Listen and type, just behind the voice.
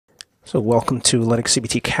So welcome to Linux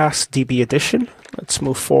CBT CASS DB edition. Let's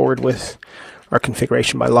move forward with our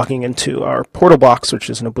configuration by logging into our portal box, which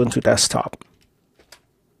is an Ubuntu desktop.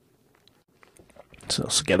 So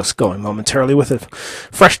this will get us going momentarily with a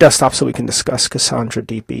fresh desktop so we can discuss Cassandra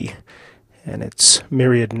DB and its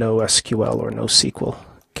myriad NoSQL or NoSQL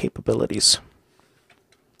capabilities.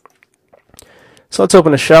 So let's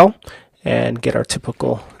open a shell and get our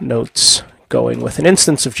typical notes going with an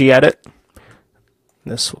instance of gedit.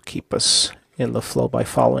 This will keep us in the flow by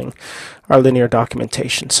following our linear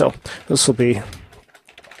documentation. So this will be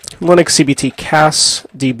Linux CBT CASS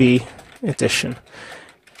DB edition.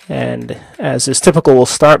 And as is typical, we'll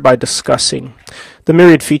start by discussing the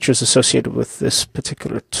myriad features associated with this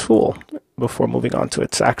particular tool before moving on to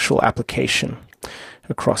its actual application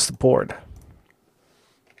across the board.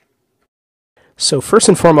 So first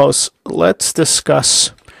and foremost, let's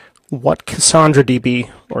discuss what Cassandra DB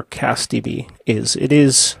or CASS DB is. It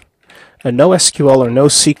is a NoSQL or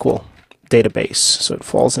NoSQL database, so it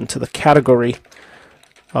falls into the category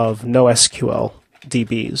of NoSQL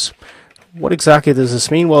DBs. What exactly does this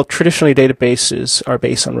mean? Well, traditionally databases are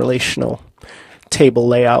based on relational table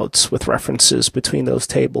layouts with references between those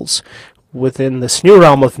tables. Within this new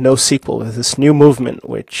realm of NoSQL, with this new movement,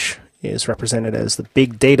 which is represented as the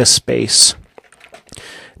big data space,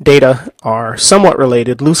 data are somewhat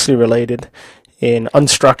related, loosely related, in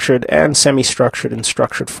unstructured and semi-structured and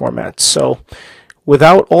structured formats. So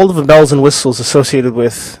without all of the bells and whistles associated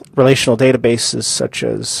with relational databases, such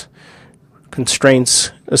as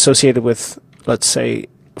constraints associated with, let's say,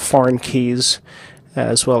 foreign keys,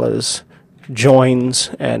 as well as joins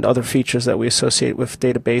and other features that we associate with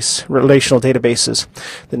relational databases,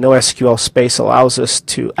 the NoSQL space allows us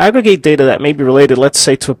to aggregate data that may be related, let's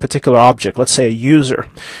say, to a particular object, let's say a user,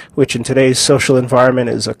 which in today's social environment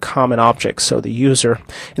is a common object. So the user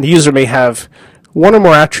may have one or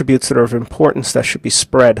more attributes that are of importance that should be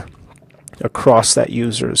spread across that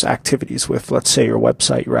user's activities with, let's say, your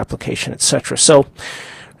website, your application, etc. So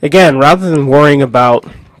again, rather than worrying about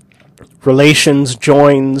relations,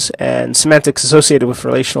 joins, and semantics associated with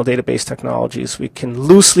relational database technologies, we can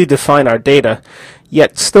loosely define our data,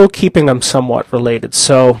 yet still keeping them somewhat related.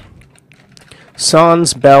 So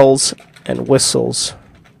sans, bells, and whistles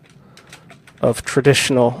of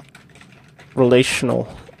traditional relational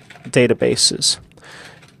databases.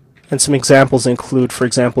 And some examples include, for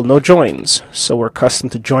example, no joins. So we're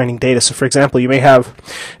accustomed to joining data. So for example, you may have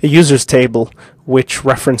a users table which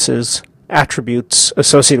references attributes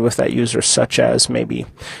associated with that user, such as maybe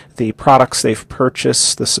the products they've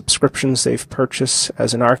purchased, the subscriptions they've purchased,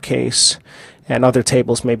 as in our case, and other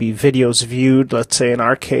tables, maybe videos viewed, let's say in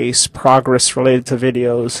our case, progress related to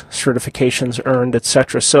videos, certifications earned,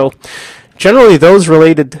 etc. So generally those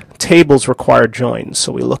related tables require joins.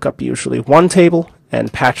 So we look up usually one table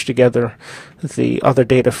and patch together the other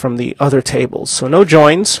data from the other tables. So no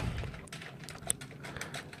joins,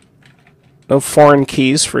 no foreign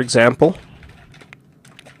keys, for example,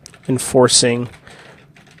 enforcing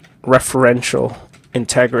referential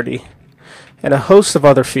integrity, and a host of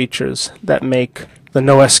other features that make the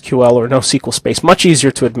NoSQL or NoSQL space much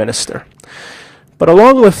easier to administer. But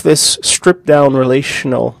along with this stripped down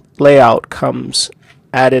relational layout comes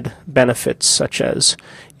added benefits such as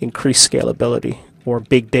increased scalability or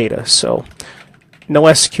big data. So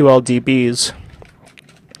NoSQL DBs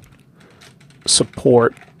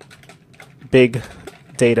support big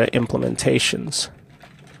data implementations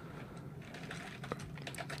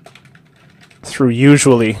through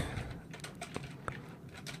usually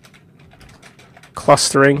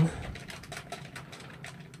clustering,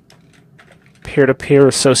 peer-to-peer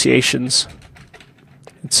associations,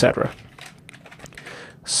 etc.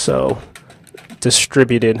 So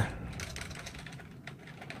distributed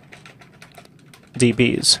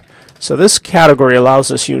DBs. So this category allows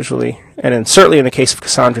us usually, and certainly in the case of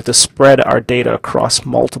Cassandra, to spread our data across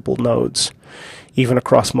multiple nodes, even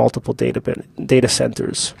across multiple data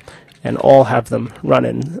centers, and all have them run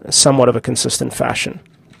in somewhat of a consistent fashion.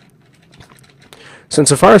 So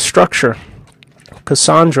insofar as structure,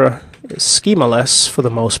 Cassandra is schemaless for the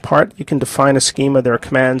most part. You can define a schema. There are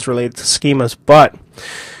commands related to schemas, but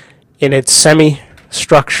in its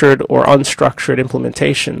semi-structured or unstructured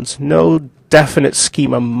implementations, no definite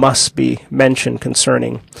schema must be mentioned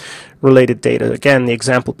concerning related data. Again, the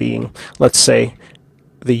example being, let's say,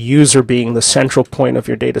 the user being the central point of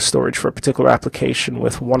your data storage for a particular application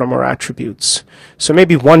with one or more attributes. So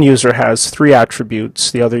maybe one user has 3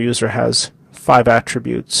 attributes, the other user has 5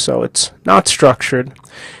 attributes. So it's not structured.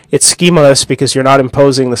 It's schemaless because you're not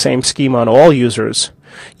imposing the same schema on all users,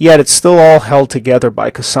 yet it's still all held together by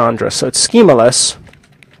Cassandra. So it's schemaless,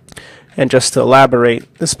 And just to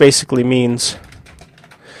elaborate, this basically means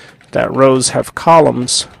that rows have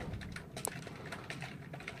columns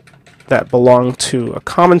that belong to a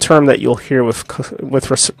common term that you'll hear with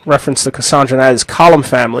reference to Cassandra, and that is column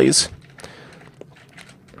families.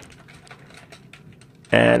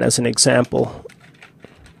 And as an example,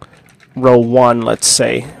 row 1, let's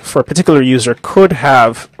say, for a particular user could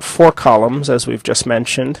have 4 columns, as we've just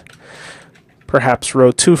mentioned. Perhaps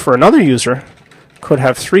row 2 for another user could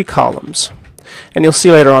have 3 columns. And you'll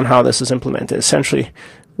see later on how this is implemented. Essentially,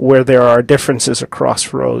 where there are differences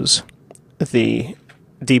across rows, the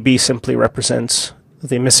DB simply represents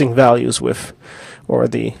the missing values with, or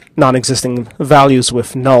the non-existing values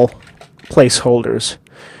with null placeholders,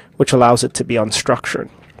 which allows it to be unstructured.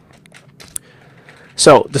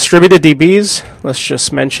 So, distributed DBs, let's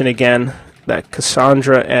just mention again that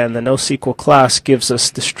Cassandra and the NoSQL class gives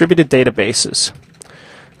us distributed databases.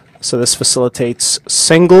 So this facilitates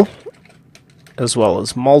single as well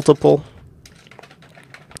as multiple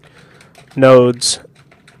nodes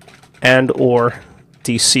and or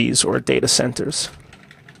DCs, or data centers.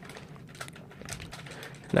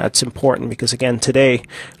 And that's important because, again, today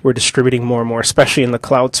we're distributing more and more, especially in the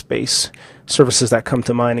cloud space. Services that come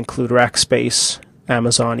to mind include Rackspace,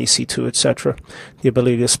 Amazon, EC2, etc. The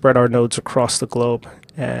ability to spread our nodes across the globe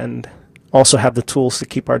and also have the tools to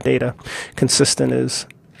keep our data consistent is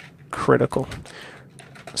critical.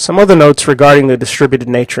 Some other notes regarding the distributed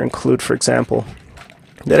nature include, for example,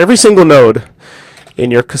 that every single node in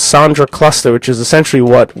your Cassandra cluster, which is essentially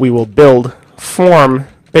what we will build, form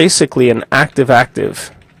basically an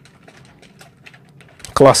active-active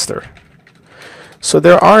cluster. So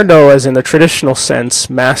there are no, as in the traditional sense,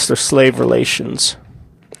 master-slave relations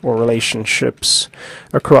or relationships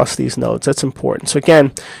across these nodes. That's important. So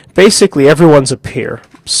again, basically everyone's a peer.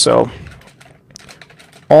 So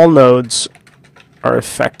all nodes are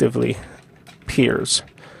effectively peers.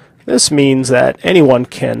 This means that anyone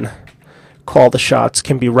can call the shots,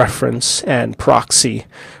 can be reference and proxy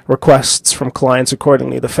requests from clients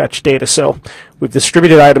accordingly to fetch data. So we've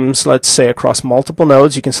distributed items, let's say, across multiple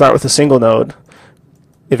nodes. You can start with a single node,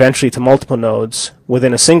 eventually to multiple nodes,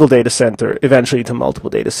 within a single data center, eventually to multiple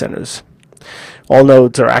data centers. All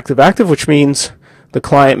nodes are active-active, which means the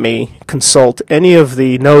client may consult any of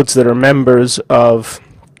the nodes that are members of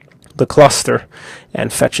the cluster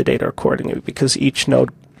and fetch the data accordingly, because each node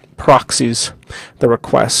proxies the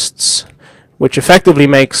requests, which effectively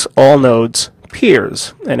makes all nodes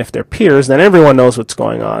peers. And if they're peers, then everyone knows what's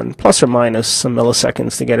going on, plus or minus some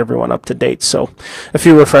milliseconds to get everyone up to date. So a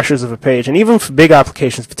few refreshers of a page. And even for big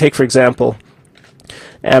applications, if you take, for example,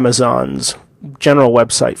 Amazon's general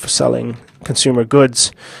website for selling consumer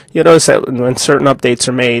goods, you'll notice that when certain updates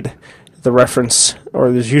are made, the reference,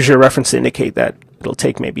 or there's usually a reference to indicate that it'll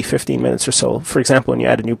take maybe 15 minutes or so. For example, when you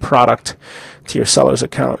add a new product to your seller's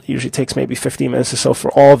account, it usually takes maybe 15 minutes or so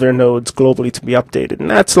for all their nodes globally to be updated. And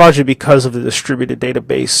that's largely because of the distributed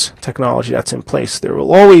database technology that's in place. There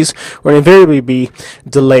will always, or invariably, be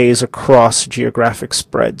delays across geographic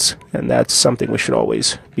spreads, and that's something we should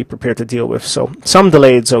always be prepared to deal with. So some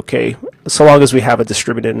delay is okay, so long as we have a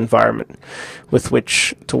distributed environment with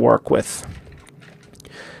which to work with.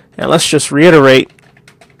 And let's just reiterate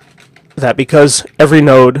that because every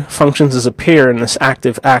node functions as a peer in this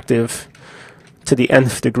active-active to the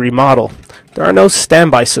nth degree model, there are no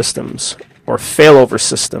standby systems or failover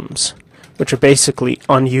systems, which are basically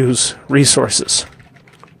unused resources.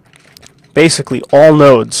 Basically, all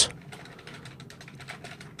nodes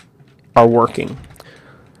are working.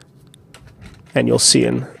 And you'll see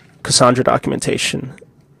in Cassandra documentation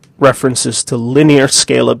references to linear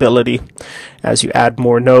scalability. As you add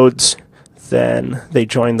more nodes, then they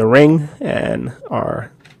join the ring and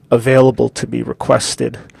are available to be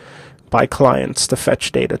requested by clients to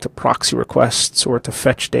fetch data to proxy requests or to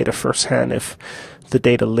fetch data firsthand if the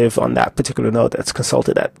data live on that particular node that's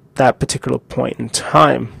consulted at that particular point in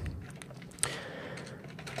time.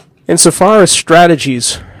 Insofar as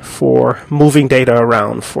strategies for moving data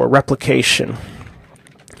around, for replication,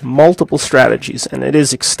 multiple strategies, and it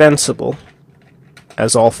is extensible,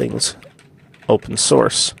 as all things open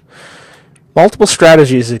source. Multiple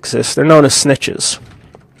strategies exist. They're known as snitches.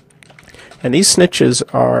 And these snitches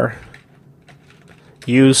are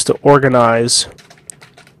used to organize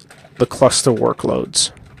the cluster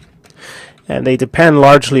workloads. And they depend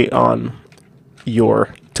largely on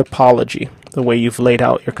your topology, the way you've laid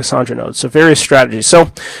out your Cassandra nodes. So various strategies.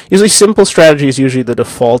 So usually simple strategy is usually the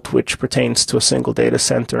default, which pertains to a single data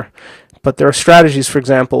center. But there are strategies, for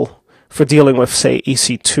example, for dealing with, say,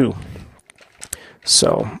 EC2.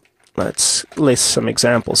 So let's list some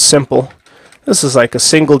examples. Simple. This is like a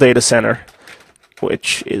single data center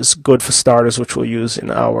which is good for starters, which we'll use in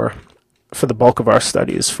for the bulk of our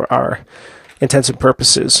studies for our intensive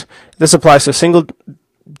purposes. This applies to a single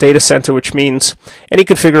data center, which means any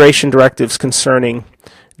configuration directives concerning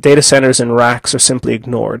data centers and racks are simply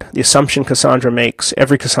ignored. The assumption Cassandra makes,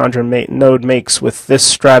 every Cassandra node makes with this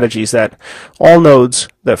strategy, is that all nodes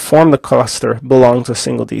that form the cluster belong to a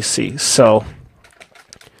single DC. So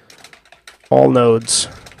all nodes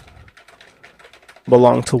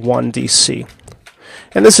belong to one DC.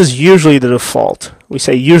 And this is usually the default. We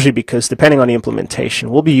say usually because depending on the implementation,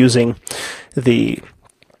 we'll be using the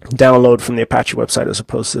download from the Apache website as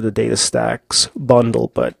opposed to the DataStax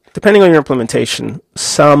bundle. But depending on your implementation,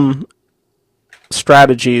 some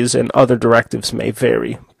strategies and other directives may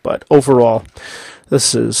vary. But overall,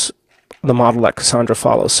 this is the model that Cassandra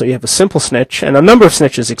follows. So you have a simple snitch, and a number of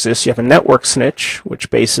snitches exist. You have a network snitch, which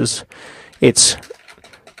bases its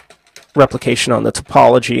replication on the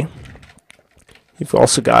topology. You've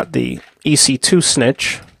also got the EC2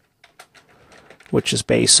 snitch, which is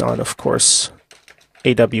based on, of course,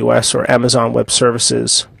 AWS or Amazon Web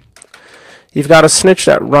Services. You've got a snitch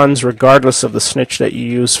that runs regardless of the snitch that you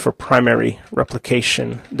use for primary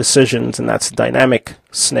replication decisions, and that's a dynamic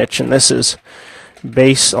snitch, and this is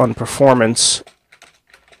based on performance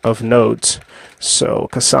of nodes. So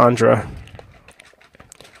Cassandra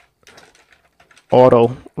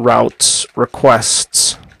auto routes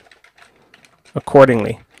requests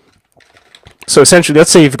accordingly. So essentially,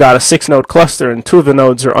 let's say you've got a 6-node cluster and 2 of the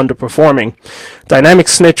nodes are underperforming. Dynamic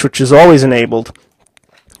snitch, which is always enabled,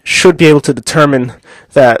 should be able to determine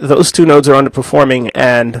that those 2 nodes are underperforming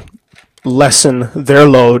and lessen their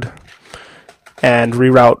load and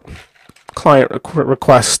reroute client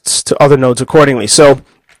requests to other nodes accordingly. So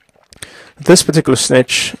this particular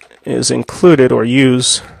snitch is included or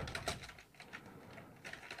used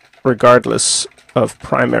regardless of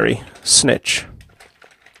primary snitch.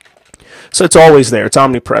 So it's always there, it's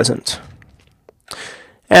omnipresent.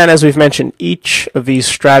 And as we've mentioned, each of these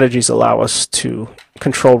strategies allow us to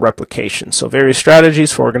control replication. So various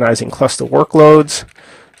strategies for organizing cluster workloads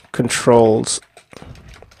controls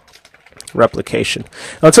replication.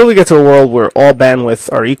 Now, until we get to a world where all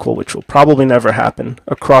bandwidth are equal, which will probably never happen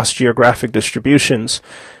across geographic distributions,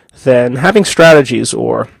 then having strategies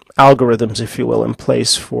or algorithms, if you will, in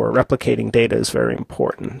place for replicating data is very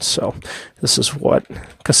important. So this is what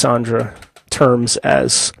Cassandra terms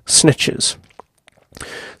as snitches.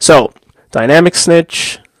 So dynamic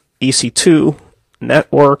snitch, EC2,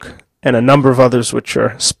 network, and a number of others which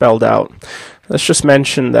are spelled out. Let's just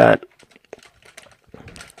mention that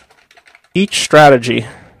each strategy,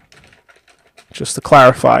 just to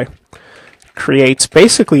clarify, creates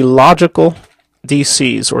basically logical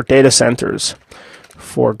DCs or data centers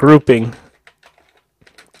for grouping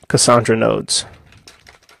Cassandra nodes.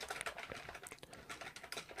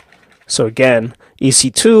 So again,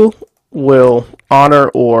 EC2 will honor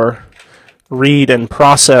or read and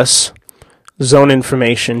process zone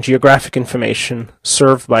information, geographic information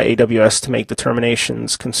served by AWS to make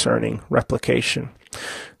determinations concerning replication.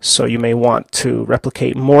 So you may want to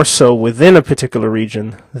replicate more so within a particular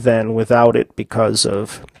region than without it because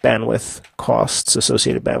of bandwidth costs,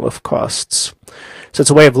 associated bandwidth costs. So it's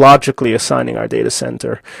a way of logically assigning our data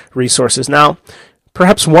center resources. Now,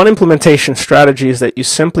 perhaps one implementation strategy is that you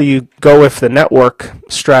simply go with the network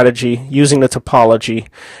strategy using the topology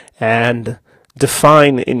and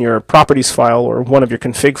define in your properties file or one of your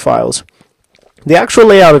config files the actual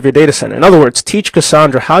layout of your data center. In other words, teach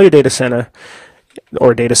Cassandra how your data center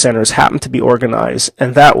or data centers happen to be organized,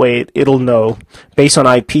 and that way it'll know, based on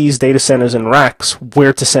IPs, data centers, and racks,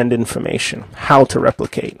 where to send information, how to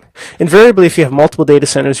replicate. Invariably, if you have multiple data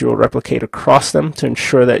centers, you will replicate across them to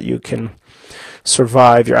ensure that you can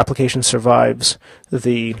survive, your application survives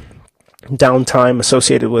the downtime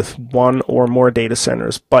associated with one or more data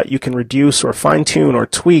centers, but you can reduce or fine-tune or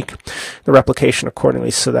tweak the replication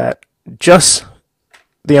accordingly so that just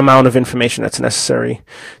the amount of information that's necessary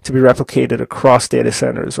to be replicated across data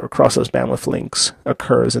centers or across those bandwidth links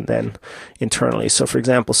occurs, and then internally. So for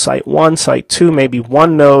example, site 1, site 2, maybe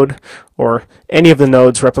one node or any of the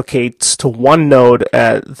nodes replicates to one node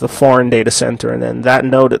at the foreign data center, and then that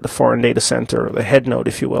node at the foreign data center, or the head node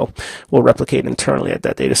if you will replicate internally at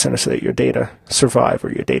that data center so that your data survive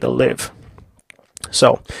or your data live.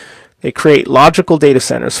 So they create logical data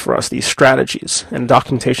centers for us, these strategies, and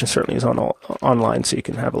documentation certainly is online, so you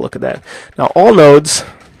can have a look at that. Now, all nodes,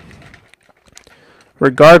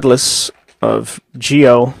 regardless of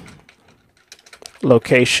geo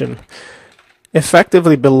location,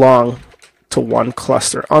 effectively belong to one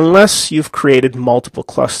cluster, unless you've created multiple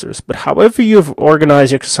clusters. But however you've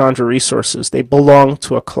organized your Cassandra resources, they belong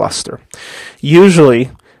to a cluster.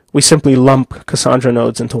 Usually, we simply lump Cassandra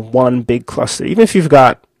nodes into one big cluster, even if you've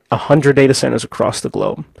got 100 data centers across the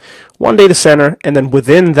globe. One data center, and then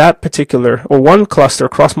within that particular, or one cluster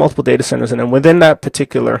across multiple data centers, and then within that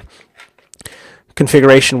particular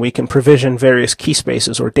configuration, we can provision various key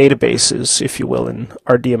spaces or databases, if you will, in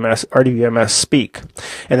RDBMS speak,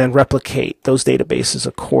 and then replicate those databases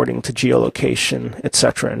according to geolocation,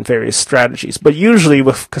 etc., and various strategies. But usually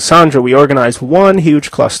with Cassandra, we organize one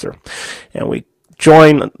huge cluster, and we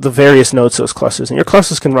join the various nodes to those clusters. And your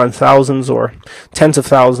clusters can run thousands or tens of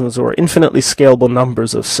thousands or infinitely scalable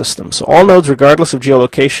numbers of systems. So all nodes, regardless of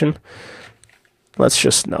geolocation, let's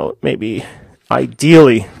just note, maybe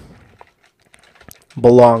ideally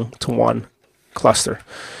belong to one cluster.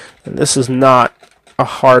 And this is not a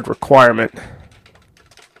hard requirement,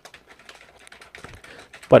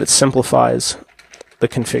 but it simplifies the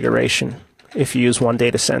configuration if you use one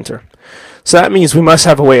data center. So that means we must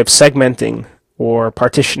have a way of segmenting or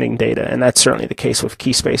partitioning data, and that's certainly the case with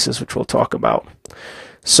key spaces, which we'll talk about.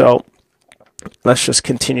 So let's just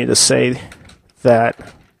continue to say that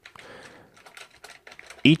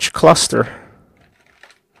each cluster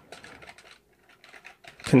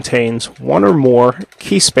contains one or more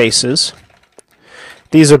key spaces.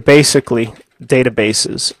 These are basically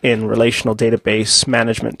databases in relational database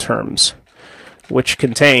management terms, which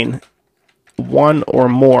contain one or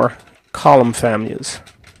more column families.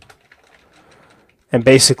 And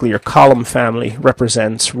basically your column family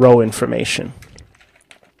represents row information.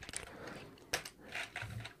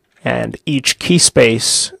 And each key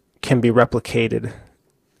space can be replicated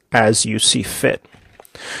as you see fit.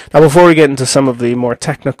 Now, before we get into some of the more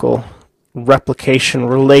technical replication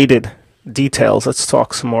related details, let's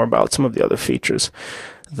talk some more about some of the other features,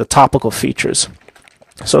 the topical features.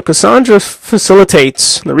 So Cassandra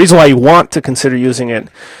facilitates, the reason why you want to consider using it,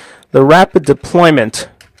 the rapid deployment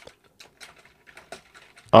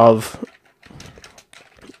of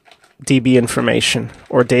DB information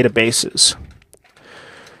or databases.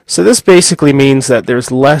 So this basically means that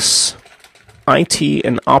there's less IT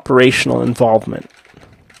and operational involvement.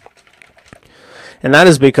 And that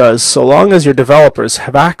is because so long as your developers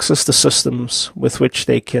have access to systems with which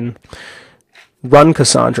they can run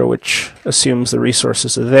Cassandra, which assumes the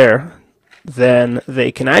resources are there, then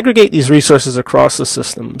they can aggregate these resources across the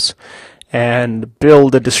systems and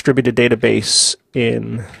build a distributed database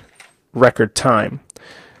in record time,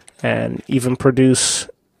 and even produce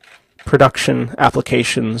production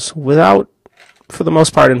applications without, for the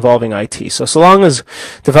most part, involving IT. So long as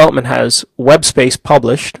development has web space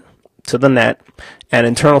published to the net and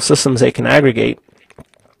internal systems they can aggregate,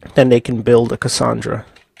 then they can build a Cassandra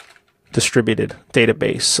distributed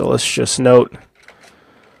database. So let's just note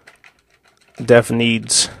dev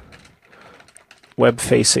needs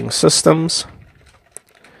web-facing systems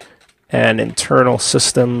and internal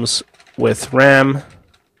systems with RAM,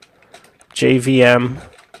 JVM,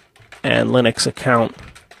 and Linux account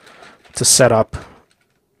to set up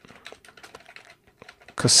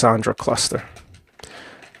Cassandra cluster.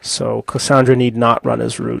 So Cassandra need not run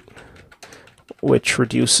as root, which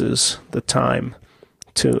reduces the time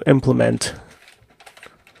to implement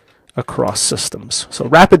across systems. So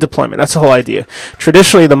rapid deployment, that's the whole idea.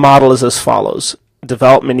 Traditionally, the model is as follows.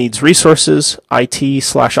 Development needs resources,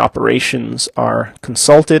 IT/operations are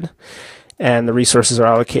consulted, and the resources are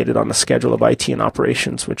allocated on the schedule of IT and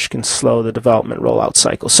operations, which can slow the development rollout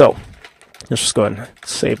cycle. So let's just go ahead and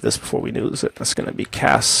save this before we lose it. That's going to be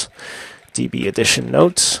CASS DB edition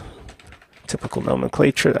notes. Typical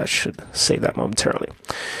nomenclature, that should save that momentarily.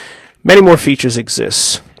 Many more features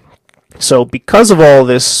exist. So because of all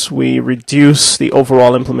this, we reduce the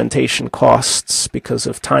overall implementation costs because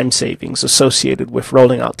of time savings associated with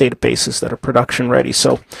rolling out databases that are production ready.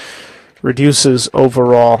 So reduces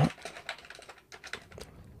overall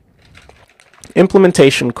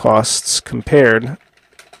implementation costs compared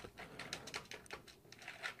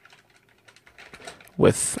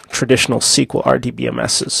with traditional SQL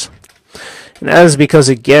RDBMSs. And that is because,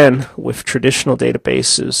 again, with traditional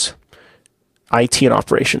databases, IT and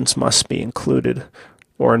operations must be included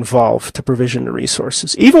or involved to provision the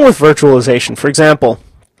resources. Even with virtualization, for example,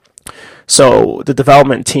 so the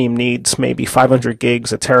development team needs maybe 500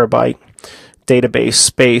 gigs, a terabyte database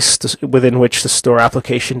space within which to store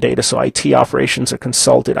application data. So IT operations are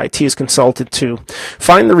consulted. IT is consulted to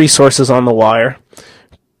find the resources on the wire,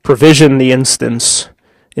 provision the instance,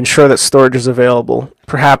 ensure that storage is available,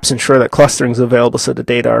 perhaps ensure that clustering is available so the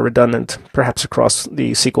data are redundant, perhaps across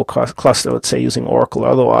the SQL cluster, let's say using Oracle or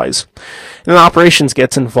otherwise. And then operations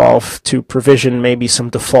gets involved to provision maybe some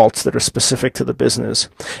defaults that are specific to the business,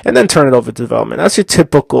 and then turn it over to development. That's your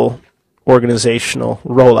typical organizational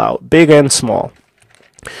rollout, big and small.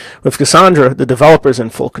 With Cassandra, the developer's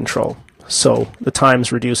in full control, so the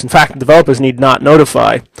time's reduced. In fact, developers need not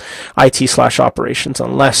notify IT/operations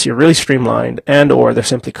unless you're really streamlined and or they're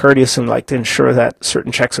simply courteous and like to ensure that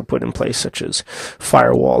certain checks are put in place, such as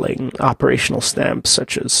firewalling, operational stamps,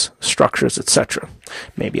 such as structures, etc.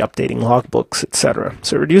 Maybe updating logbooks, etc.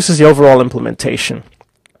 So it reduces the overall implementation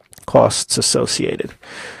costs associated.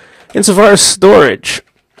 Insofar as storage,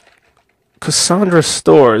 Cassandra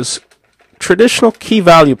stores traditional key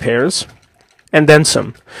value pairs and then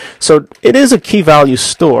some. So it is a key value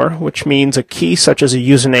store, which means a key such as a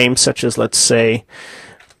username, such as, let's say,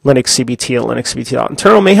 linuxcbt at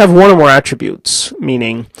linuxcbt.internal may have one or more attributes,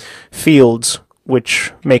 meaning fields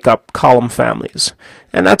which make up column families.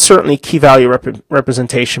 And that's certainly key value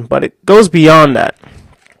representation, but it goes beyond that.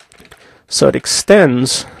 So it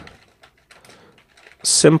extends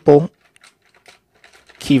simple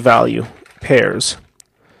key value pairs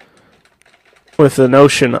with the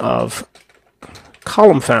notion of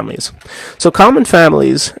column families. So column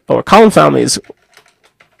families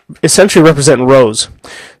essentially represent rows.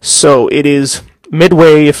 So it is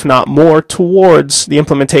midway, if not more, towards the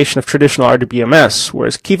implementation of traditional RDBMS,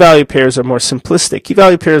 whereas key value pairs are more simplistic. Key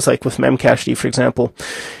value pairs, like with memcached, for example,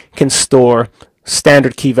 can store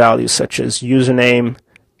standard key values such as username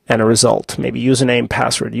and a result, maybe username,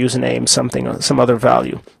 password, username, something, some other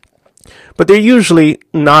value. But they're usually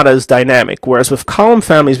not as dynamic, whereas with column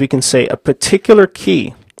families we can say a particular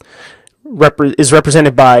key is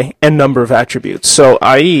represented by n number of attributes. So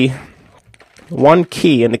i.e. one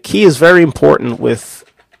key, and the key is very important with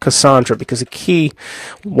Cassandra because a key,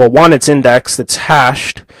 well, one, it's indexed, it's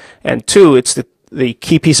hashed, and two, it's the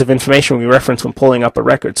key piece of information we reference when pulling up a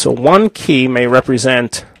record. So one key may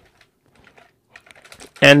represent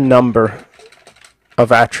n number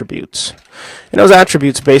of attributes. And those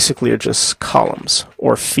attributes basically are just columns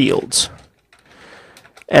or fields.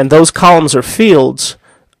 And those columns or fields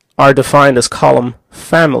are defined as column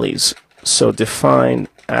families. So defined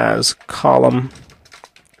as column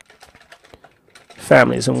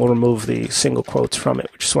families, and we'll remove the single quotes from it.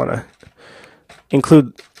 We just want to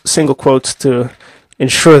include single quotes to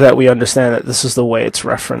ensure that we understand that this is the way it's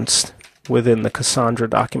referenced within the Cassandra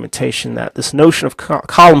documentation, that this notion of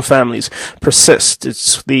column families persists.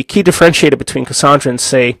 It's the key differentiator between Cassandra and,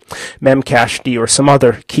 say, memcached or some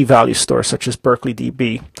other key value store such as Berkeley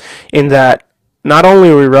DB, in that not only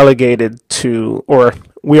are we relegated to, or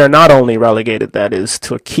we are not only relegated, that is,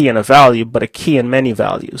 to a key and a value, but a key and many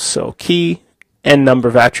values. So key, n number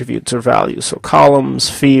of attributes or values. So columns,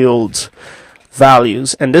 fields,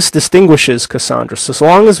 values. And this distinguishes Cassandra. So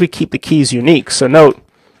long as we keep the keys unique. So note,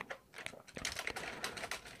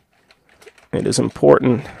 it is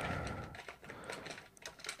important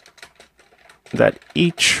that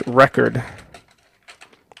each record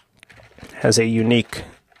has a unique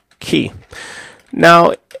key.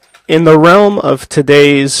 Now, in the realm of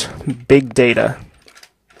today's big data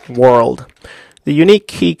world, the unique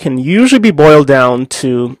key can usually be boiled down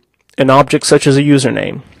to an object such as a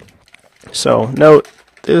username. So note,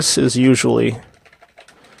 this is usually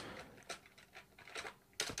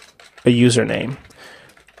a username.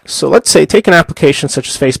 So let's say, take an application such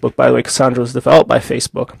as Facebook. By the way, Cassandra was developed by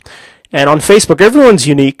Facebook. And on Facebook, everyone's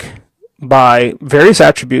unique by various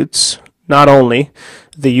attributes, not only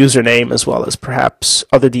the username, as well as perhaps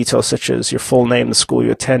other details such as your full name, the school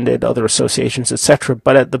you attended, other associations, etc.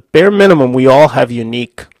 But at the bare minimum, we all have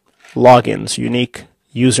unique logins, unique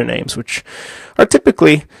usernames, which are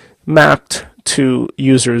typically mapped to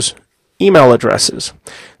users' email addresses.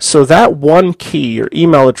 So that one key, your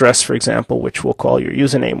email address, for example, which we'll call your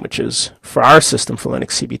username, which is, for our system, for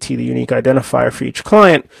linuxcbt, the unique identifier for each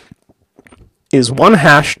client, is one,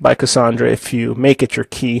 hashed by Cassandra if you make it your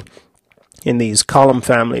key in these column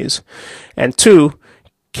families, and two,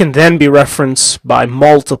 can then be referenced by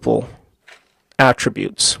multiple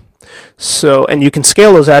attributes. So, and you can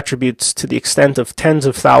scale those attributes to the extent of tens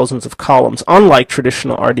of thousands of columns, unlike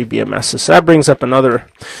traditional RDBMSs. So that brings up another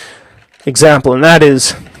example, and that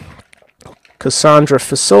is Cassandra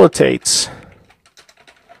facilitates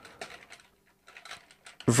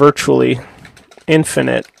virtually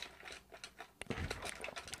infinite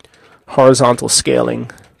horizontal scaling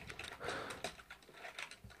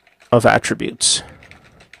of attributes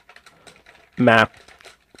mapped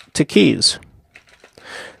to keys.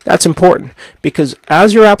 That's important because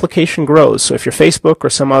as your application grows, so if you're Facebook or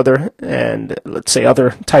some other, and let's say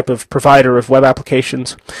other type of provider of web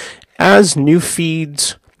applications, as new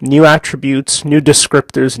feeds, new attributes, new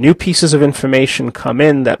descriptors, new pieces of information come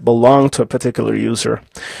in that belong to a particular user,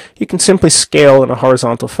 you can simply scale in a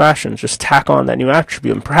horizontal fashion. Just tack on that new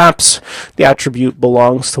attribute, and perhaps the attribute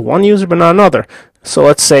belongs to one user but not another. So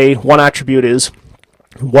let's say one attribute is,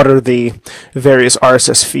 what are the various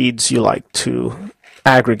RSS feeds you like to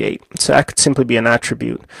aggregate? So that could simply be an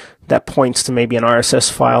attribute that points to maybe an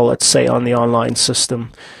RSS file, let's say on the online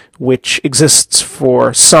system, which exists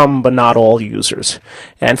for some but not all users.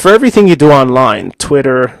 And for everything you do online,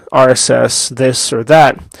 Twitter, RSS, this or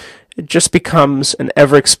that, it just becomes an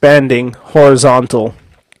ever-expanding horizontal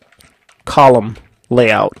column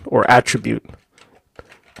layout or attribute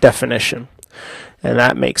definition. And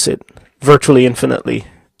that makes it virtually infinitely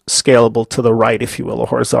scalable to the right, if you will, or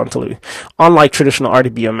horizontally, unlike traditional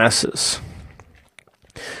RDBMSs.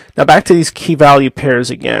 Now back to these key value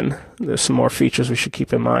pairs again. There's some more features we should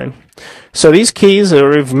keep in mind. So these keys that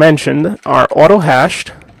we've mentioned are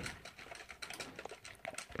auto-hashed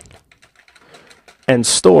and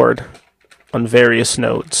stored on various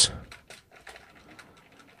nodes.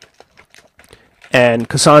 And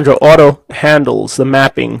Cassandra auto handles the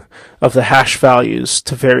mapping of the hash values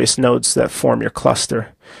to various nodes that form your cluster,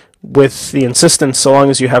 with the insistence, so long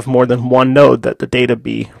as you have more than one node, that the data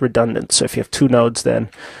be redundant. So if you have two nodes, then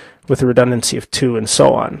with a redundancy of 2, and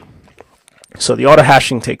so on. So the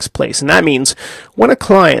auto-hashing takes place, and that means when a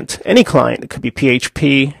client, any client, it could be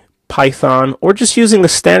PHP, Python, or just using the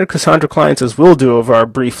standard Cassandra clients, as we'll do over our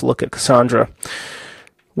brief look at Cassandra,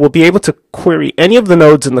 will be able to query any of the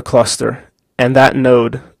nodes in the cluster, and that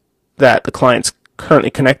node that the client's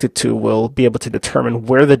currently connected to will be able to determine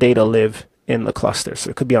where the data live in the cluster.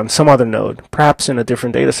 So it could be on some other node, perhaps in a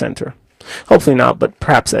different data center. Hopefully not, but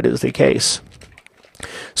perhaps that is the case.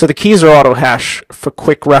 So the keys are auto-hash for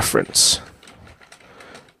quick reference.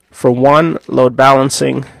 For one, load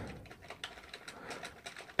balancing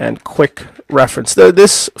and quick reference.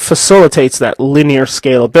 This facilitates that linear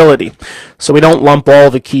scalability. So we don't lump all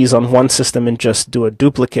the keys on one system and just do a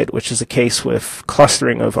duplicate, which is the case with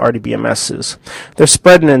clustering of RDBMSs. They're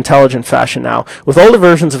spread in an intelligent fashion now. With older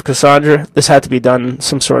versions of Cassandra, this had to be done in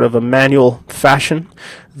some sort of a manual fashion.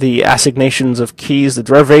 The assignations of keys, the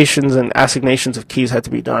derivations and assignations of keys had to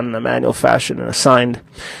be done in a manual fashion and assigned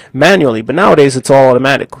manually. But nowadays it's all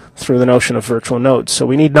automatic through the notion of virtual nodes. So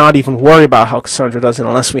we need not even worry about how Cassandra does it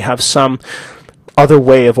unless we have some other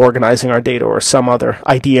way of organizing our data or some other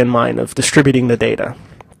idea in mind of distributing the data.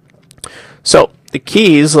 So the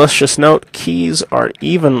keys, let's just note, keys are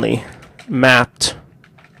evenly mapped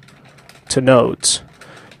to nodes.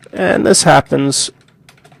 And this happens,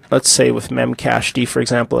 let's say with memcached, for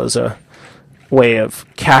example, as a way of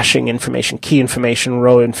caching information, key information,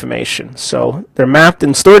 row information. So they're mapped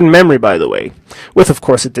and stored in memory, by the way, with, of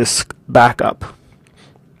course, a disk backup.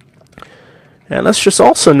 And let's just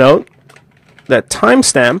also note that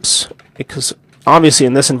timestamps, because obviously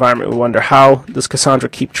in this environment we wonder, how does Cassandra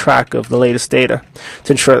keep track of the latest data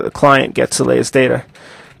to ensure that the client gets the latest data?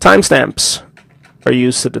 Timestamps are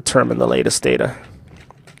used to determine the latest data.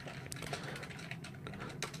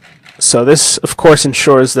 So this, of course,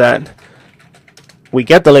 ensures that we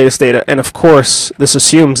get the latest data, and of course, this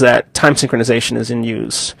assumes that time synchronization is in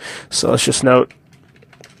use. So let's just note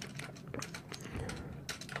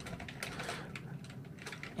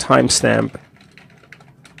timestamp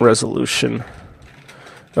resolution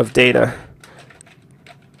of data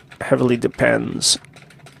heavily depends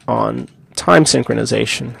on time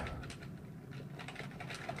synchronization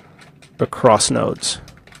across nodes.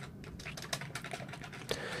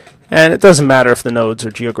 And it doesn't matter if the nodes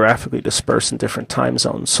are geographically dispersed in different time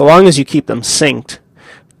zones. So long as you keep them synced,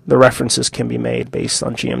 the references can be made based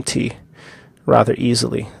on GMT rather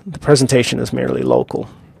easily. The presentation is merely local.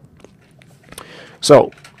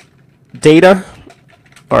 So data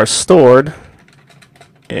are stored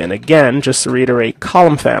in, again, just to reiterate,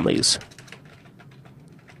 column families,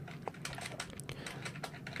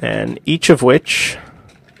 and each of which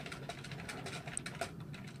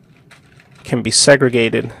can be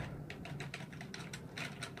segregated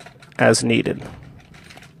as needed.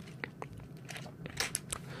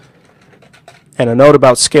 And a note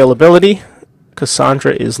about scalability: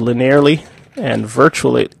 Cassandra is linearly and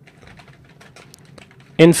virtually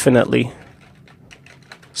infinitely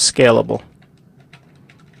scalable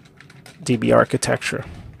DB architecture.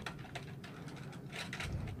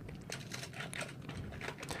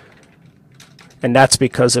 And that's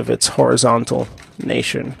because of its horizontal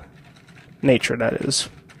nature, that is,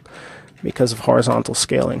 because of horizontal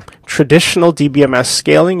scaling. traditional DBMS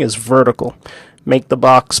scaling is vertical. Make the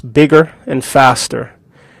box bigger and faster,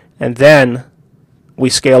 and then we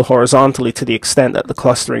scale horizontally to the extent that the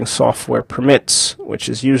clustering software permits, which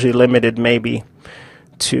is usually limited maybe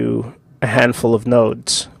to a handful of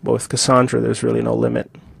nodes. But with Cassandra, there's really no limit.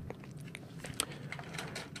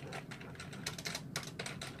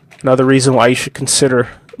 Another reason why you should consider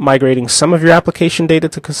migrating some of your application data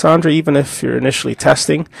to Cassandra, even if you're initially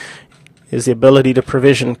testing, is the ability to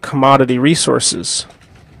provision commodity resources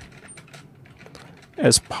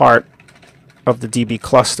as part of the DB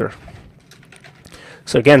cluster.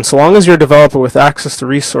 So again, so long as you're a developer with access to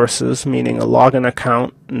resources, meaning a login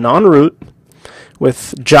account, non-root,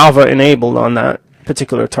 with Java enabled on that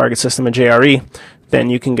particular target system in JRE, then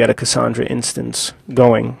you can get a Cassandra instance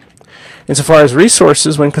going. Insofar as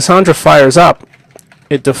resources, when Cassandra fires up,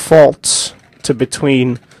 it defaults to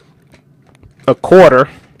between a quarter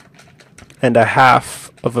and a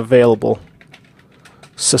half of available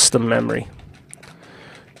system memory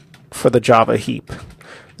for the Java heap.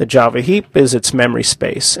 The Java heap is its memory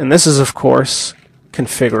space, and this is of course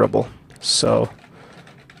configurable. So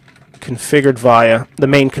configured via the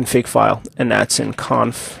main config file, and that's in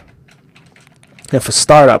conf. And for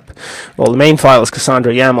startup, well, the main file is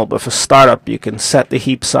Cassandra YAML, but for startup you can set the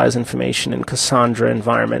heap size information in Cassandra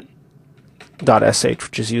environment.sh,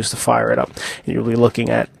 which is used to fire it up. And you'll be looking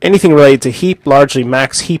at anything related to heap, largely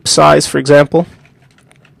max heap size, for example,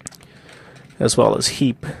 as well as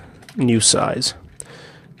heap new size.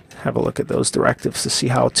 Have a look at those directives to see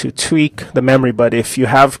how to tweak the memory. But if you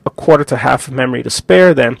have a quarter to half of memory to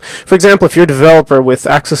spare, then, for example, if you're a developer with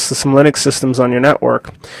access to some Linux systems on your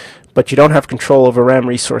network, but you don't have control over RAM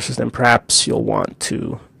resources, then perhaps you'll want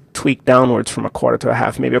to tweak downwards from a quarter to a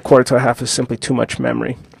half. Maybe a quarter to a half is simply too much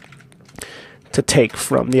memory to take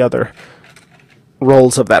from the other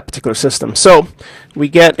roles of that particular system. So we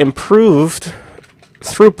get improved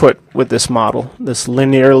throughput with this model, this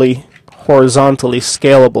linearly, horizontally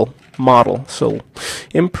scalable model. So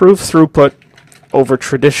improved throughput over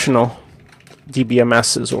traditional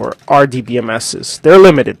DBMSs or RDBMSs. They're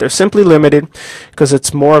limited. They're simply limited because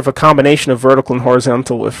it's more of a combination of vertical and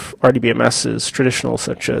horizontal with RDBMSs, traditional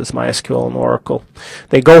such as MySQL and Oracle.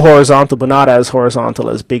 They go horizontal, but not as horizontal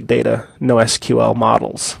as big data NoSQL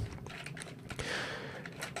models.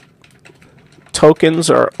 Tokens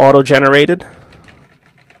are auto-generated,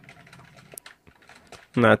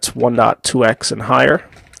 and that's 1.2x and higher.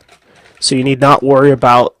 So you need not worry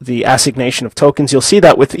about the assignation of tokens. You'll see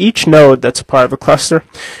that with each node that's a part of a cluster,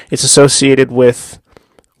 it's associated with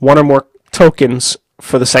one or more tokens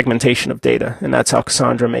for the segmentation of data. And that's how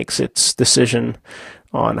Cassandra makes its decision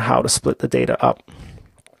on how to split the data up.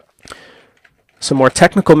 Some more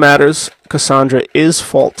technical matters, Cassandra is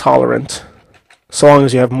fault tolerant so long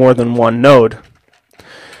as you have more than one node.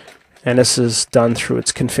 And this is done through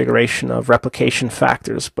its configuration of replication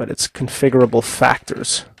factors, but it's configurable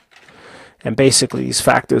factors. And basically these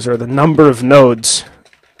factors are the number of nodes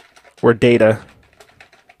where data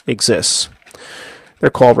exists. They're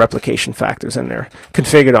called replication factors, and they're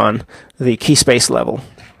configured on the key space level.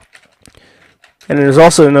 And there's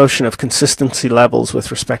also a notion of consistency levels with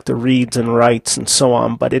respect to reads and writes and so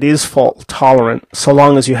on, but it is fault tolerant so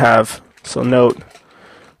long as you have, so note,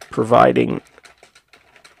 providing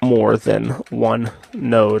more than one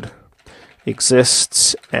node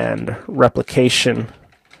exists and replication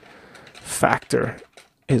factor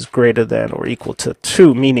is greater than or equal to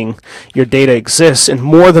 2, meaning your data exists in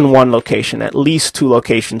more than one location, at least 2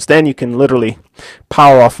 locations. Then you can literally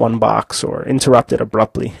power off one box or interrupt it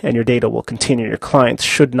abruptly, and your data will continue. Your client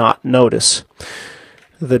should not notice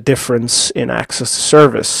the difference in access to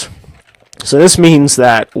service. So this means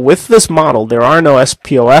that with this model, there are no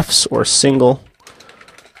SPOFs or single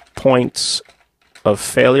points of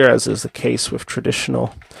failure, as is the case with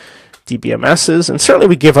traditional DBMSs, and certainly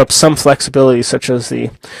we give up some flexibility such as the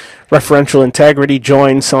referential integrity,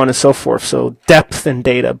 join, so on and so forth, so depth in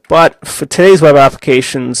data. But for today's web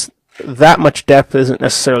applications, that much depth isn't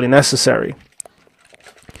necessarily necessary.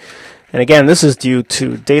 And again, this is due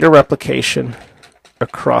to data replication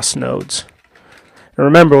across nodes. And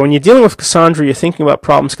remember, when you're dealing with Cassandra, you're thinking about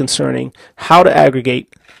problems concerning how to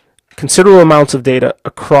aggregate considerable amounts of data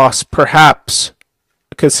across perhaps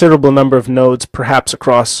a considerable number of nodes, perhaps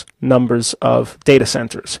across numbers of data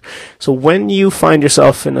centers. So when you find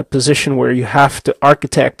yourself in a position where you have to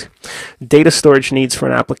architect data storage needs for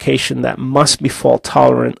an application that must be fault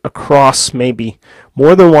tolerant across maybe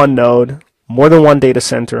more than one node, more than one data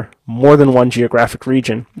center, more than one geographic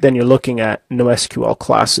region, then you're looking at NoSQL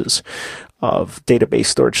classes of database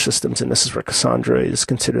storage systems, and this is where Cassandra is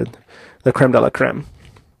considered the creme de la creme.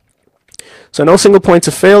 So no single points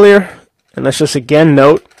of failure, and let's just again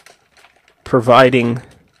note, providing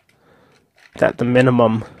that the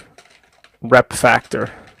minimum rep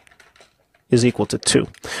factor is equal to 2.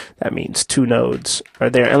 That means 2 nodes are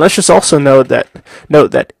there. And let's just also note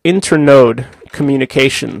that internode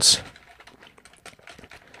communications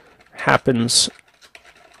happens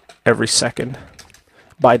every second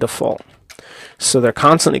by default. So they're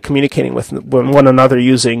constantly communicating with one another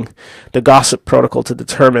using the gossip protocol to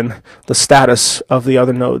determine the status of the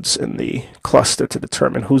other nodes in the cluster, to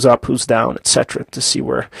determine who's up, who's down, etc., to see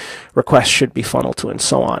where requests should be funneled to, and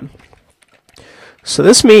so on. So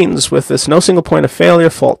this means with this no single point of failure,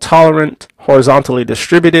 fault tolerant, horizontally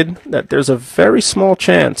distributed, that there's a very small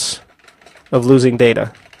chance of losing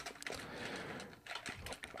data.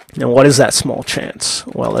 And what is that small chance?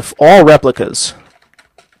 Well, if all replicas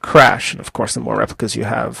crash, and of course the more replicas you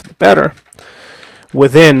have, the better,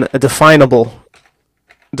 within a definable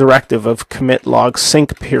directive of commit log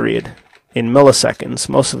sync period in milliseconds.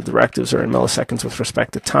 Most of the directives are in milliseconds with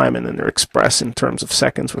respect to time, and then they're expressed in terms of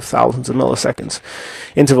seconds with thousands of milliseconds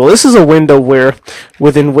interval. This is a window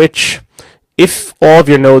within which, if all of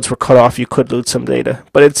your nodes were cut off, you could lose some data,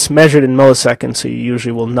 but it's measured in milliseconds, so you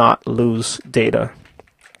usually will not lose data.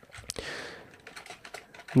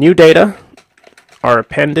 New data are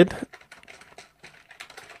appended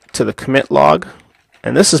to the commit log,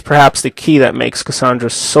 and this is perhaps the key that makes Cassandra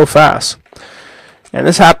so fast. And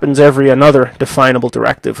this happens every another definable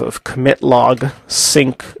directive of commit log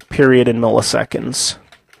sync period in milliseconds.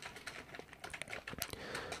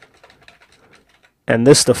 And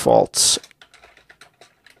this defaults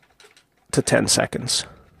to 10 seconds.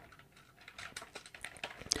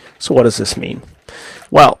 So what does this mean?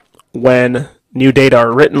 Well, when new data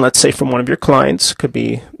are written, let's say from one of your clients, could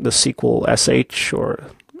be the SQL SH or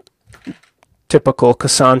typical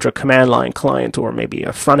Cassandra command line client, or maybe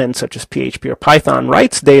a front end such as PHP or Python,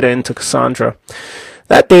 writes data into Cassandra.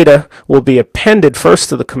 That data will be appended first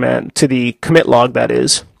to the commit log, that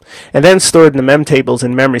is, and then stored in the mem tables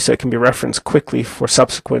in memory so it can be referenced quickly for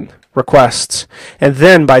subsequent requests, and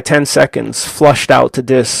then by 10 seconds flushed out to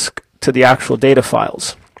disk to the actual data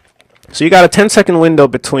files. So you got a 10-second window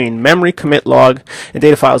between memory, commit log, and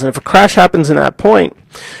data files. And if a crash happens in that point,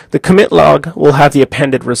 the commit log will have the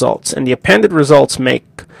appended results. And the appended results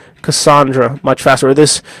make Cassandra much faster, or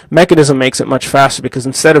this mechanism makes it much faster, because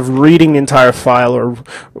instead of reading the entire file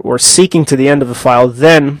or seeking to the end of the file,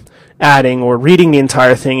 then adding or reading the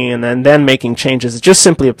entire thing and then making changes, it just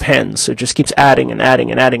simply appends. So it just keeps adding and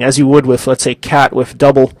adding and adding, as you would with, let's say, cat with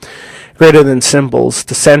double greater than symbols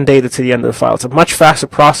to send data to the end of the file. It's a much faster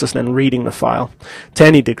process than reading the file to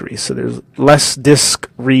any degree. So there's less disk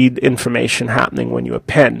read information happening when you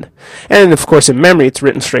append. And of course in memory, it's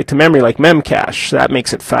written straight to memory like memcache. So that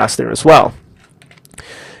makes it faster as well.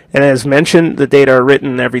 And as mentioned, the data are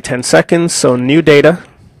written every 10 seconds. So new data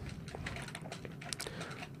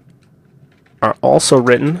are also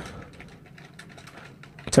written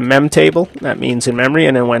to mem table. That means in memory.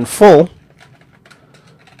 And then when full,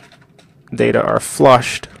 data are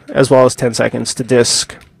flushed, as well as 10 seconds to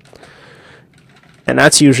disk. And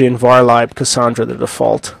that's usually in varlib Cassandra, the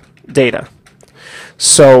default data.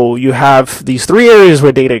 So you have these 3 areas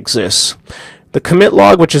where data exists. The commit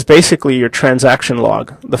log, which is basically your transaction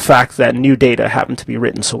log, the fact that new data happened to be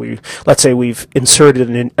written. So let's say we've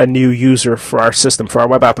inserted a new user for our system, for our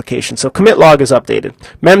web application. So commit log is updated.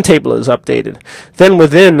 Mem table is updated. Then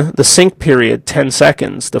within the sync period, 10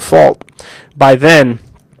 seconds, default, by then,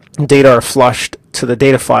 data are flushed to the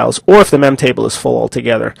data files, or if the mem table is full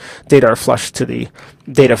altogether, data are flushed to the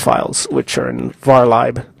data files, which are in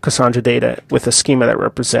varlib Cassandra data with a schema that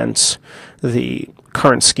represents the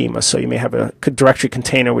current schema. So you may have a directory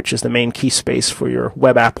container, which is the main key space for your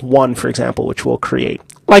web app 1, for example, which we'll create,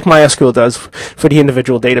 like MySQL does for the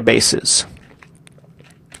individual databases.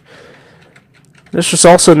 Let's just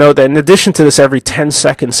also note that in addition to this every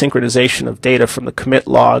 10-second synchronization of data from the commit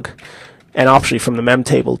log and optionally from the mem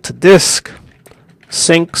table to disk,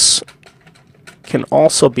 syncs can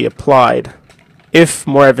also be applied if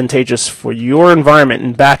more advantageous for your environment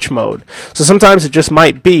in batch mode. So sometimes it just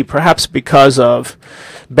might be, perhaps because of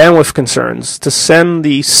bandwidth concerns, to send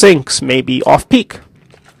the syncs maybe off-peak.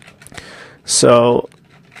 So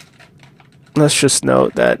let's just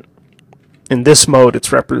note that in this mode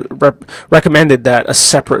it's recommended that a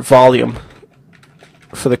separate volume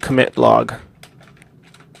for the commit log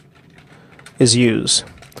is used.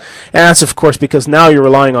 And that's, of course, because now you're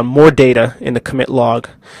relying on more data in the commit log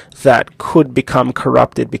that could become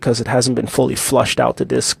corrupted because it hasn't been fully flushed out to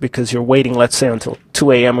disk, because you're waiting, let's say, until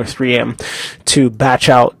 2 a.m. or 3 a.m. to batch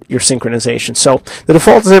out your synchronization. So the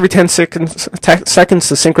default is every 10 seconds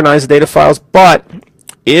to synchronize the data files, but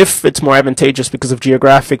if it's more advantageous because of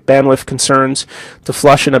geographic bandwidth concerns to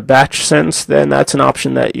flush in a batch sense, then that's an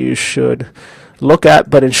option that you should look at,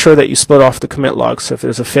 but ensure that you split off the commit log. So if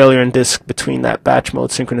there's a failure in disk between that batch mode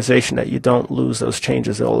synchronization, that you don't lose those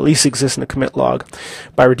changes. They'll at least exist in the commit log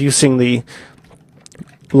by reducing the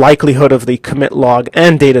likelihood of the commit log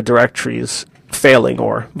and data directories failing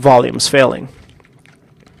or volumes failing.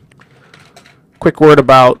 Quick word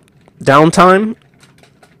about downtime.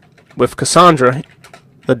 With Cassandra,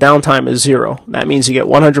 the downtime is 0. That means you get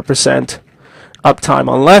 100%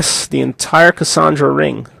 uptime unless the entire Cassandra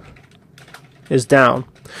ring is down.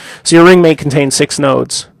 So your ring may contain 6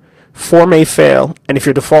 nodes. 4 may fail, and if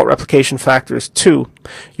your default replication factor is 2,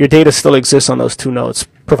 your data still exists on those 2 nodes,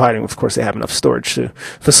 providing, of course, they have enough storage to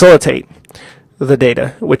facilitate the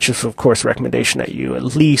data, which is, of course, a recommendation that you at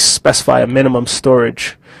least specify a minimum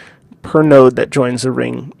storage per node that joins the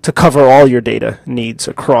ring to cover all your data needs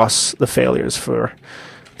across the failures for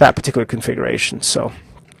that particular configuration. So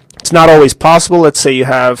it's not always possible. Let's say you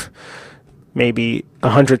have maybe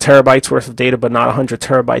 100 terabytes worth of data, but not 100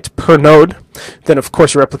 terabytes per node. Then, of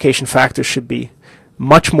course, your replication factor should be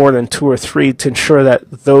much more than 2 or 3 to ensure that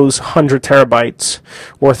those 100 terabytes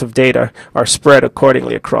worth of data are spread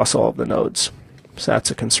accordingly across all of the nodes. So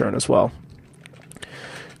that's a concern as well.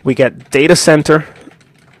 We get data center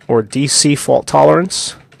or DC fault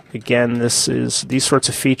tolerance. Again, these sorts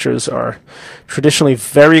of features are traditionally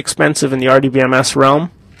very expensive in the RDBMS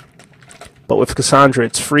realm, but with Cassandra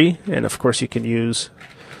it's free, and of course you can use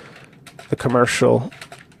the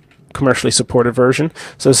commercially supported version.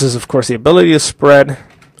 So this is, of course, the ability to spread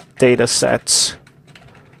data sets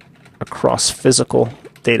across physical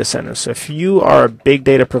data centers. So if you are a big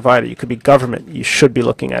data provider, you could be government, you should be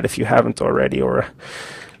looking at, if you haven't already or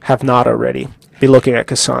have not already, be looking at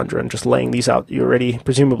Cassandra and just laying these out. You already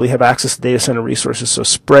presumably have access to data center resources, so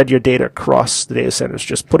spread your data across the data centers.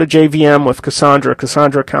 Just put a JVM with Cassandra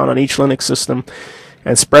account on each Linux system,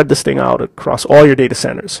 and spread this thing out across all your data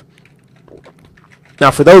centers. Now,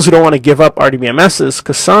 for those who don't want to give up RDBMSs,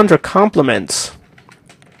 Cassandra complements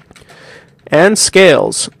and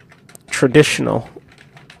scales traditional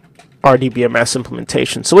RDBMS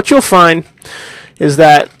implementation. So what you'll find is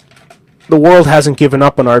that the world hasn't given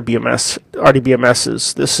up on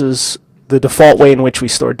RDBMSs. This is the default way in which we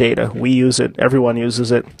store data. We use it. Everyone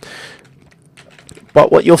uses it. But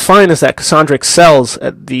what you'll find is that Cassandra excels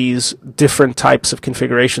at these different types of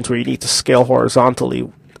configurations where you need to scale horizontally,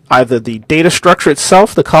 either the data structure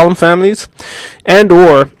itself, the column families, and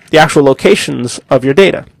or the actual locations of your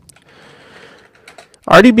data.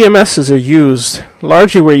 RDBMSs are used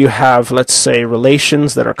largely where you have, let's say,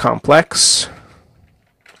 relations that are complex,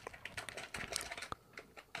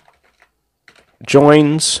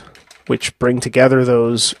 joins, which bring together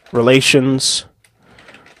those relations,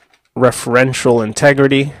 referential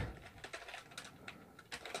integrity,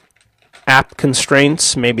 app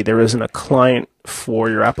constraints. Maybe there isn't a client for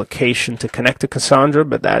your application to connect to Cassandra,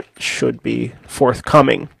 but that should be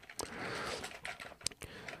forthcoming.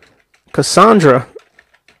 Cassandra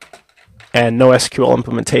and NoSQL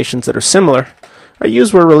implementations that are similar are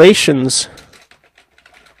used where relations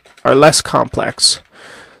are less complex.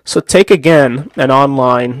 So take, again, an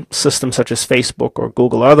online system such as Facebook or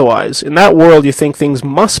Google or otherwise. In that world, you think things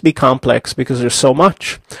must be complex because there's so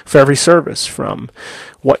much for every service, from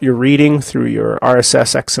what you're reading through your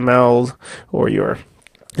RSS XML or your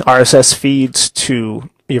RSS feeds to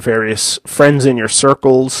your various friends in your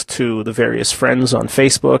circles, to the various friends on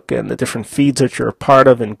Facebook and the different feeds that you're a part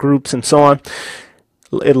of and groups and so on.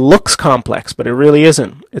 It looks complex, but it really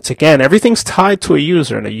isn't. It's, again, everything's tied to a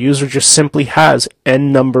user, and a user just simply has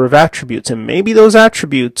n number of attributes, and maybe those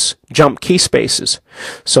attributes jump key spaces.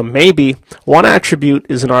 So maybe one attribute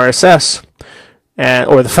is an RSS,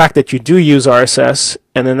 or the fact that you do use RSS,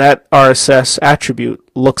 and then that RSS attribute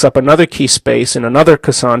looks up another key space in another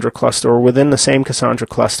Cassandra cluster or within the same Cassandra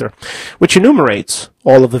cluster, which enumerates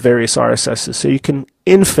all of the various RSSs, so you can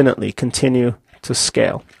infinitely continue to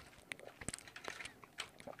scale.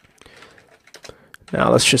 Now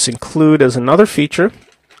let's just include as another feature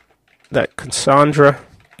that Cassandra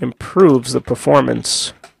improves the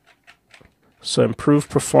performance. So improved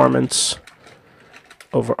performance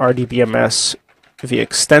over RDBMS via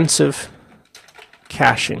extensive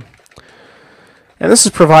caching. And this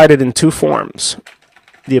is provided in 2 forms.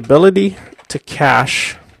 The ability to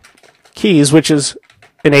cache keys, which is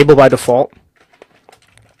enabled by default,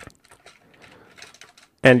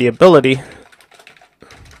 and the ability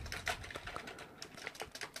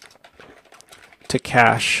to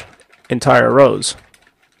cache entire rows.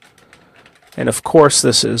 And of course,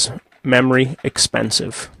 this is memory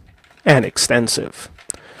expensive and extensive.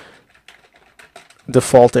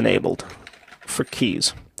 Default enabled for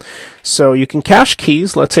keys. So you can cache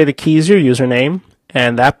keys. Let's say the key is your username,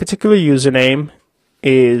 and that particular username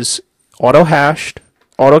is auto-hashed,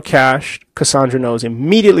 auto-cached. Cassandra knows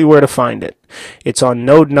immediately where to find it. It's on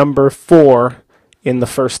node number 4 in the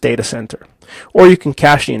first data center. Or you can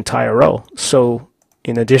cache the entire row. So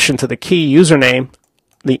in addition to the key, username,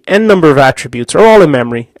 the n number of attributes are all in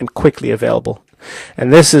memory and quickly available.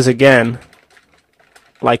 And this is, again,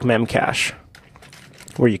 like memcache,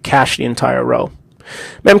 where you cache the entire row.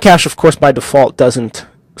 Memcache, of course, by default doesn't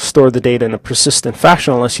store the data in a persistent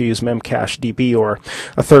fashion unless you use memcache DB or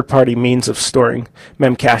a third-party means of storing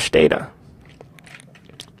memcache data.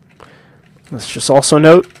 Let's just also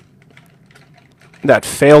note that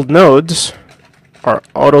failed nodes are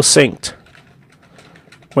auto-synced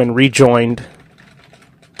when rejoined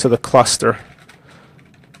to the cluster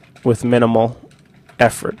with minimal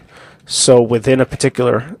effort. So within a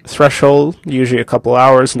particular threshold, usually a couple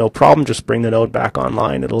hours, no problem, just bring the node back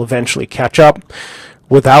online. It'll eventually catch up.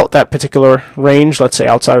 Without that particular range, let's say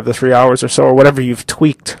outside of the 3 hours or so, or whatever you've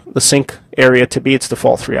tweaked the sync area to be, its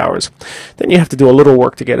default 3 hours. Then you have to do a little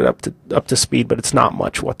work to get it up to speed, but it's not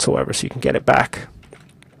much whatsoever, so you can get it back.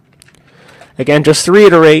 Again, just to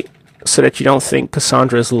reiterate, so that you don't think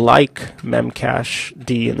Cassandra is like memcache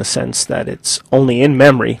D in the sense that it's only in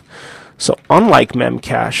memory. So unlike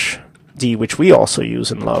memcache D, which we also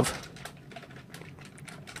use and love,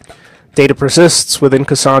 data persists within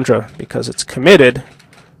Cassandra because it's committed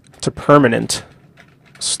to permanent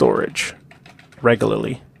storage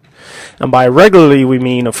regularly. And by regularly, we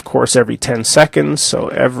mean, of course, every 10 seconds. So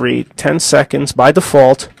every 10 seconds by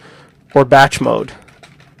default, or batch mode,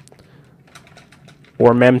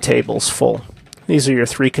 or memtables full. These are your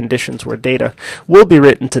 3 conditions where data will be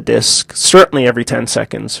written to disk, certainly every 10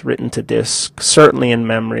 seconds, written to disk, certainly in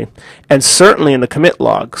memory, and certainly in the commit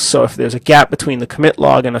log. So if there's a gap between the commit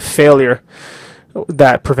log and a failure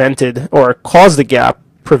that prevented or caused the gap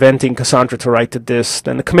preventing Cassandra to write to disk,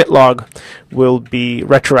 then the commit log will be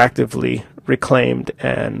retroactively reclaimed,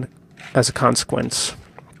 and as a consequence,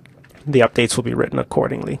 the updates will be written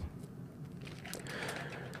accordingly.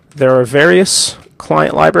 There are various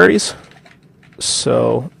client libraries,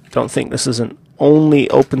 so don't think this is an only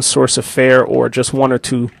open source affair or just 1 or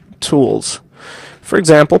 2 tools. For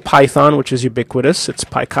example, Python, which is ubiquitous, it's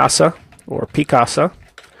Picasa or Picasa,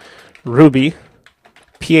 Ruby,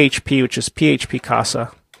 PHP, which is PHP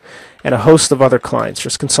Casa, and a host of other clients.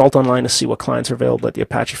 Just consult online to see what clients are available at the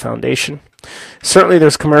Apache Foundation. Certainly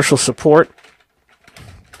there's commercial support,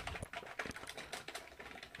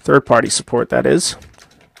 third-party support, that is,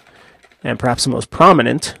 and perhaps the most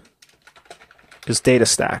prominent is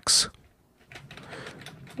DataStax.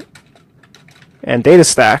 And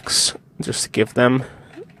DataStax, just to give them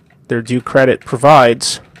their due credit,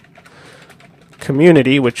 provides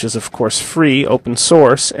community, which is of course free, open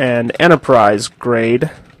source, and enterprise grade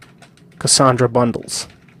Cassandra bundles.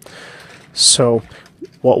 So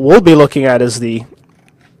what we'll be looking at is the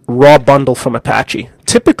raw bundle from Apache.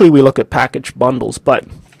 Typically we look at package bundles, but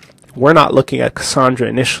we're not looking at Cassandra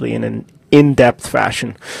initially in an in-depth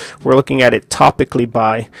fashion. We're looking at it topically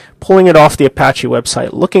by pulling it off the Apache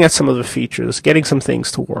website, looking at some of the features, getting some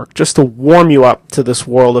things to work, just to warm you up to this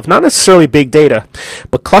world of not necessarily big data,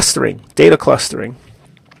 but clustering, data clustering.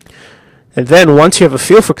 And then once you have a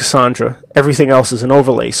feel for Cassandra, everything else is an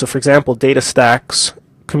overlay. So for example, DataStax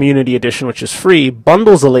Community Edition, which is free,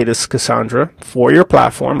 bundles the latest Cassandra for your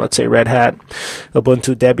platform, let's say Red Hat,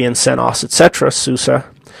 Ubuntu, Debian, CentOS, etc., SUSE.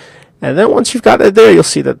 And then once you've got it there, you'll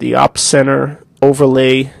see that the Ops Center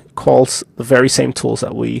overlay calls the very same tools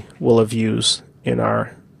that we will have used in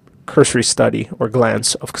our cursory study or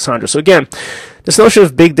glance of Cassandra. So again, this notion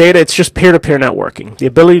of big data, it's just peer-to-peer networking, the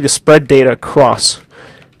ability to spread data across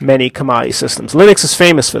many commodity systems. Linux is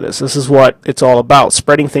famous for this. This is what it's all about,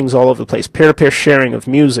 spreading things all over the place, peer-to-peer sharing of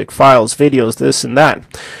music, files, videos, this and that.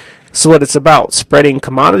 This is what it's about, spreading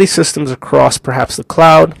commodity systems across perhaps the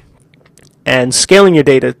cloud, and scaling your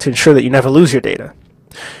data to ensure that you never lose your data.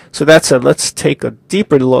 So that said, let's take a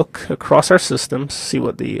deeper look across our systems, see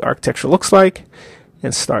what the architecture looks like,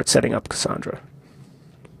 and start setting up Cassandra.